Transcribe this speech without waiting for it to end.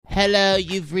Hello,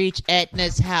 you've reached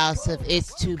Edna's house of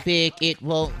It's Too Big, It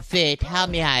Won't Fit. How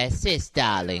may I assist,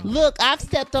 darling? Look, I've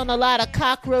stepped on a lot of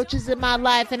cockroaches in my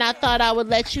life, and I thought I would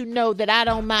let you know that I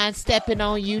don't mind stepping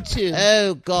on you, too.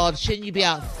 Oh, God, shouldn't you be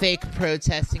out fake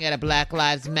protesting at a Black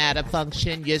Lives Matter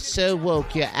function? You're so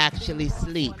woke, you're actually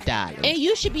asleep, darling. And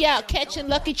you should be out catching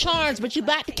Lucky Charms, but you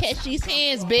about to catch these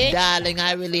hands, bitch. Darling,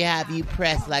 I really have you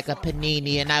pressed like a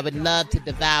panini, and I would love to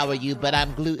devour you, but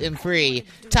I'm gluten-free.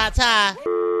 Ta-ta!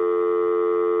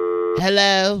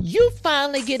 Hello? You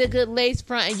finally get a good lace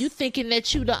front and you thinking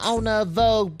that you the owner of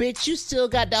Vogue. Bitch, you still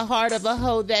got the heart of a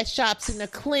hoe that shops in the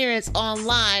clearance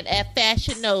online at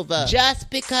Fashion Nova. Just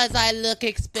because I look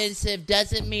expensive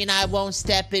doesn't mean I won't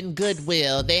step in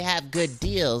Goodwill. They have good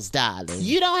deals, darling.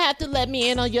 You don't have to let me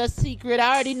in on your secret.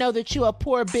 I already know that you a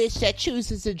poor bitch that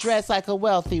chooses to dress like a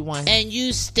wealthy one. And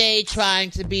you stay trying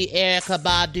to be Erykah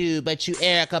Badu, but you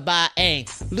Erykah Ba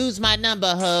ain't. Lose my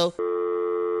number, hoe.